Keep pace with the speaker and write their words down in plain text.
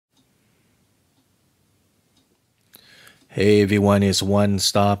Hey everyone, it's One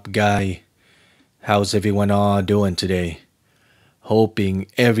Stop Guy. How's everyone all doing today? Hoping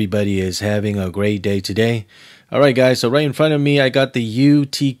everybody is having a great day today. Alright guys, so right in front of me I got the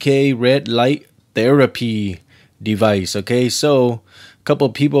UTK red light therapy device. Okay, so a couple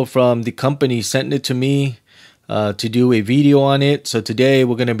of people from the company sent it to me to do a video on it. So today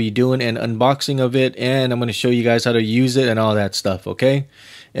we're going to be doing an unboxing of it, and I'm going to show you guys how to use it and all that stuff. Okay,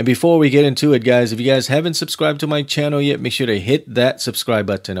 and before we get into it guys, if you guys haven't subscribed to my channel yet, make sure to hit that subscribe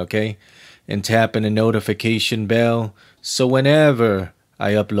button, okay, and tap in the notification bell so whenever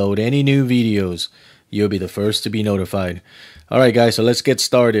I upload any new videos you'll be the first to be notified. Alright guys, so let's get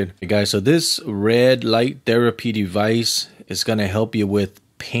started. Okay, guys, so this red light therapy device is going to help you with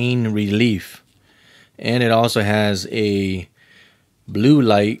pain relief. And it also has a blue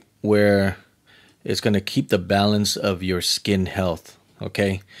light where it's going to keep the balance of your skin health.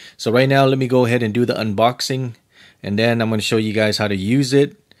 Okay, so right now let me go ahead and do the unboxing, and then I'm going to show you guys how to use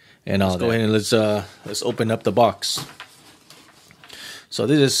it and all that. Go ahead and let's open up the box. So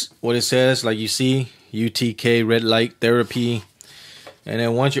this is what it says. Like you see, UTK red light therapy. And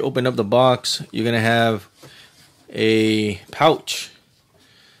then once you open up the box, you're going to have a pouch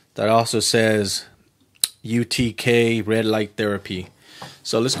that also says UTK red light therapy.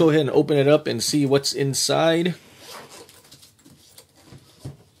 So let's go ahead and open it up and see what's inside.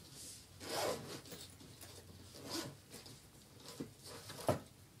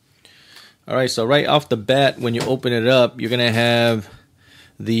 Alright, so right off the bat when you open it up, you're gonna have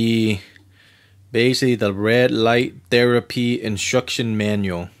basically the red light therapy instruction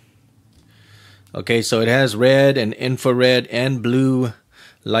manual. Okay, so it has red and infrared and blue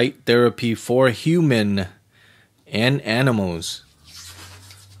light therapy for human and animals.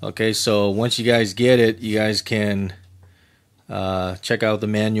 Okay, so once you guys get it, you guys can check out the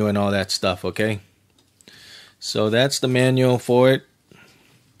manual and all that stuff. Okay, so that's the manual for it.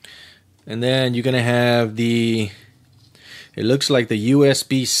 And then you're gonna have it looks like the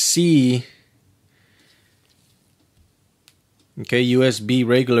USB-C. Okay, USB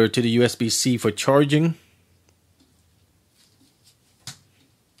regular to the USB-C for charging.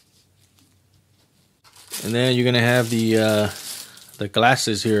 And then you're gonna have the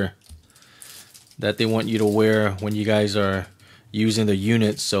glasses here that they want you to wear when you guys are using the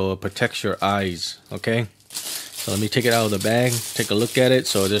unit, so it protects your eyes. Okay, so let me take it out of the bag, take a look at it,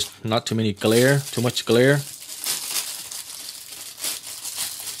 so there's not too much glare.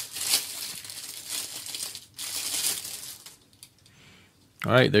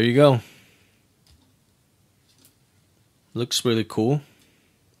 All right, there you go. Looks really cool.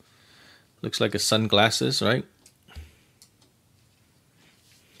 Looks like a sunglasses, right?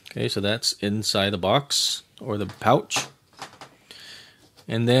 Okay, so that's inside the box or the pouch.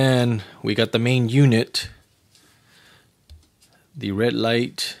 And then we got the main unit, the red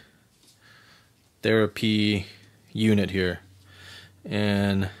light therapy unit here.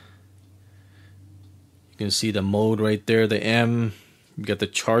 And you can see the mode right there, the M. You got the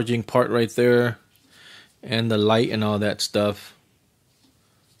charging part right there and the light and all that stuff.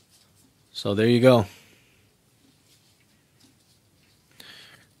 So there you go.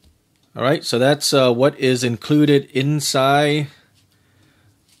 Alright, so that's what is included inside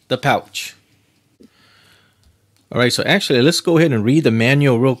the pouch. Alright, so actually let's go ahead and read the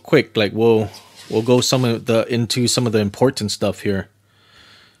manual real quick. Like we'll go into some of the important stuff here.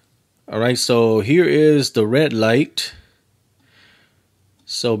 Alright, so here is the red light.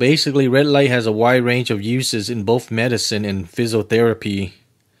 So basically red light has a wide range of uses in both medicine and physiotherapy.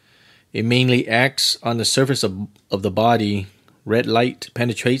 It mainly acts on the surface of the body. Red light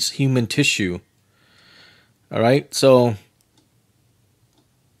penetrates human tissue. Alright, so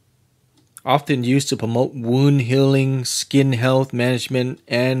often used to promote wound healing, skin health management,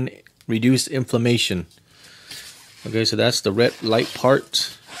 and reduce inflammation. Okay, so that's the red light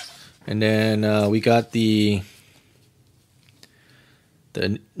part. And then we got the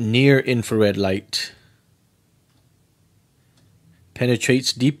near infrared light.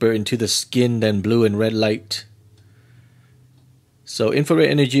 Penetrates deeper into the skin than blue and red light. So infrared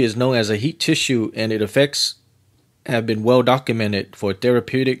energy is known as a heat tissue, and its effects have been well documented for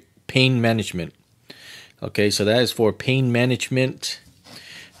therapeutic pain management. Okay, so that is for pain management.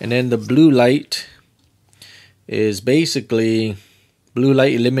 And then the blue light is basically, blue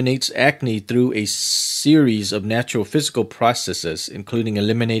light eliminates acne through a series of natural physical processes, including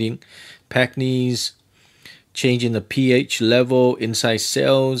eliminating acnes, changing the pH level inside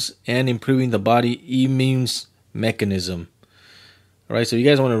cells, and improving the body immune mechanism. Alright, so you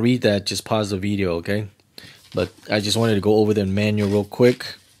guys want to read that, just pause the video, okay? But I just wanted to go over the manual real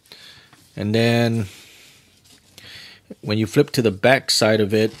quick. And then When you flip to the back side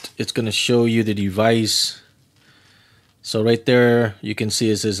of it, it's going to show you the device. So right there, you can see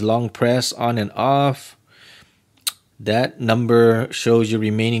it says long press on and off. That number shows your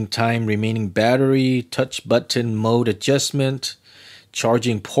remaining time, remaining battery, touch button, mode adjustment,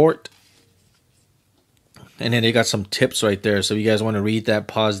 charging port. And then they got some tips right there. So if you guys want to read that,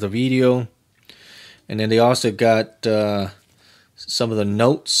 pause the video. And then they also got some of the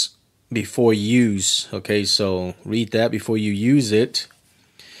notes before use. Okay, so read that before you use it.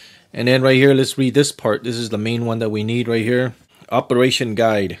 And then right here, let's read this part. This is the main one that we need right here. Operation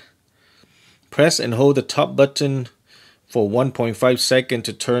guide. Press and hold the top button for 1.5 seconds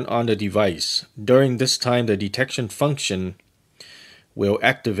to turn on the device. During this time, the detection function will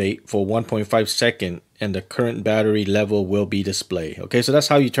activate for 1.5 seconds and the current battery level will be displayed. Okay, so that's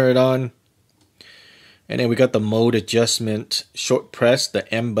how you turn it on. And then we got the mode adjustment. Short press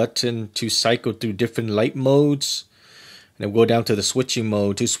the M button to cycle through different light modes. And then we'll go down to the switching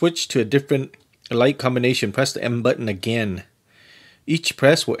mode. To switch to a different light combination, press the M button again. Each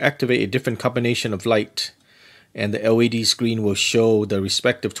press will activate a different combination of light, and the LED screen will show the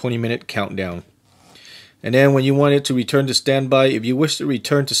respective 20-minute countdown. And then when you want it to return to standby, if you wish to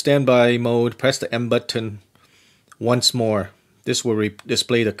return to standby mode, press the M button once more. This will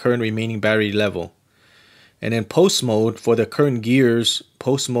display the current remaining battery level. And then post mode, for the current gears,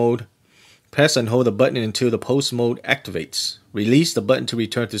 post mode, press and hold the button until the post mode activates. Release the button to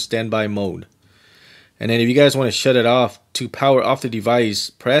return to standby mode. And then if you guys want to shut it off, to power off the device,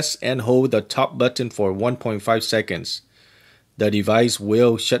 press and hold the top button for 1.5 seconds. The device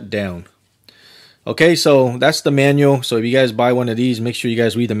will shut down. Okay, so that's the manual. So if you guys buy one of these, make sure you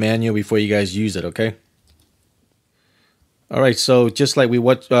guys read the manual before you guys use it, okay? Alright, so just like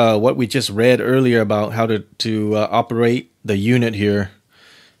what we just read earlier about how to operate the unit here.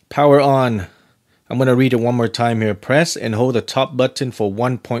 Power on. I'm going to read it one more time here. Press and hold the top button for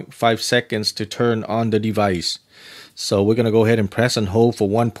 1.5 seconds to turn on the device. So we're going to go ahead and press and hold for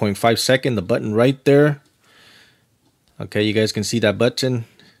 1.5 seconds. The button right there. Okay, you guys can see that button.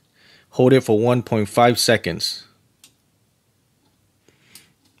 Hold it for 1.5 seconds.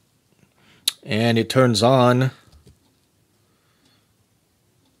 And it turns on.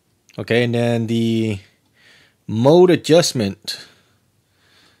 Okay, and then the mode adjustment.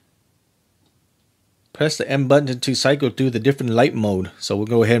 Press the M button to cycle through the different light mode. So we'll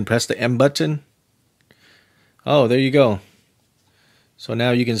go ahead and press the M button. Oh, there you go. So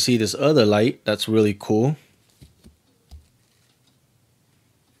now you can see this other light. That's really cool.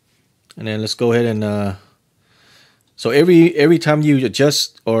 And then let's go ahead and so every time you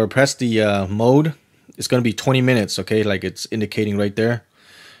adjust or press the mode, it's going to be 20 minutes, okay, like it's indicating right there.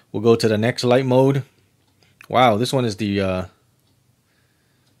 We'll go to the next light mode. Wow, this one is the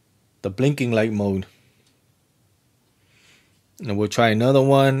blinking light mode. And we'll try another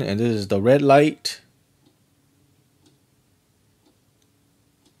one, and this is the red light.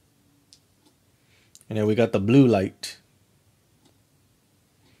 And then we got the blue light.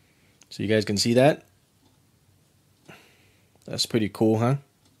 So you guys can see that. That's pretty cool, huh?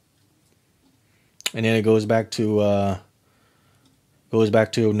 And then it goes back to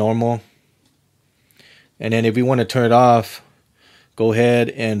normal. And then if we want to turn it off, go ahead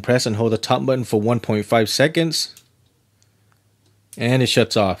and press and hold the top button for 1.5 seconds. And it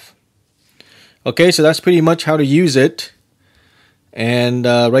shuts off. Okay, so that's pretty much how to use it. And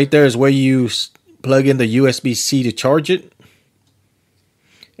right there is where you plug in the USB-C to charge it.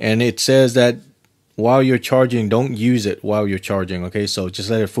 And it says that while you're charging, don't use it while you're charging. Okay, so just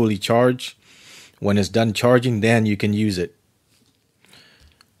let it fully charge. When it's done charging, then you can use it.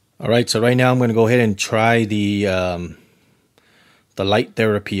 Alright, so right now I'm going to go ahead and try the light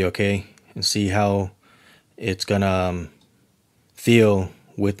therapy, okay, and see how it's gonna feel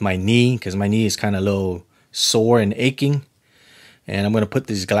with my knee, because my knee is kind of a little sore and aching. And I'm going to put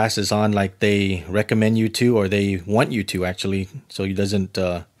these glasses on like they recommend you to, or they want you to actually, so it doesn't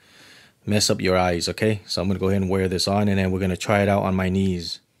mess up your eyes, okay? So I'm going to go ahead and wear this on, and then we're going to try it out on my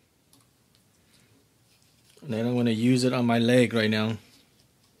knees. And then I'm going to use it on my leg right now.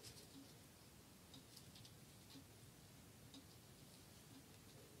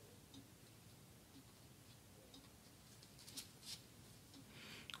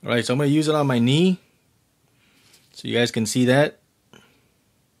 Alright, so I'm going to use it on my knee, so you guys can see that.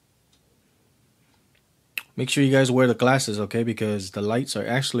 Make sure you guys wear the glasses, okay, because the lights are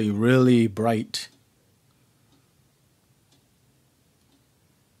actually really bright.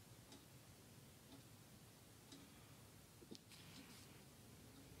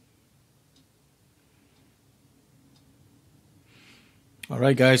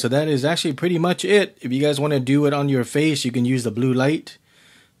 Alright guys, so that is actually pretty much it. If you guys want to do it on your face, you can use the blue light.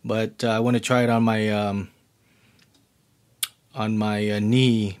 But I want to try it on my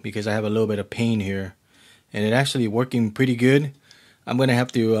knee because I have a little bit of pain here. And it actually working pretty good. I'm going to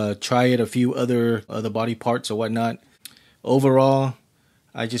have to try it a few other body parts or whatnot. Overall,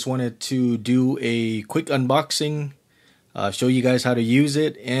 I just wanted to do a quick unboxing, show you guys how to use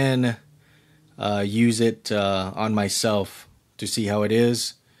it, and use it on myself to see how it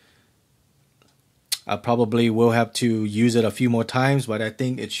is. I probably will have to use it a few more times, but I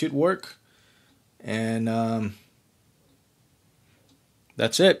think it should work. And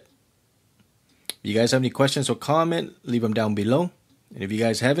that's it. If you guys have any questions or comment, leave them down below. And if you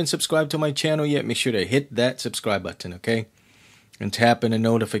guys haven't subscribed to my channel yet, make sure to hit that subscribe button, okay? And tap in the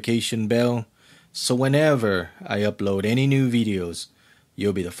notification bell so whenever I upload any new videos,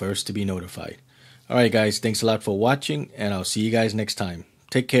 you'll be the first to be notified. Alright guys, thanks a lot for watching, and I'll see you guys next time.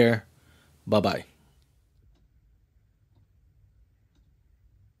 Take care. Bye-bye.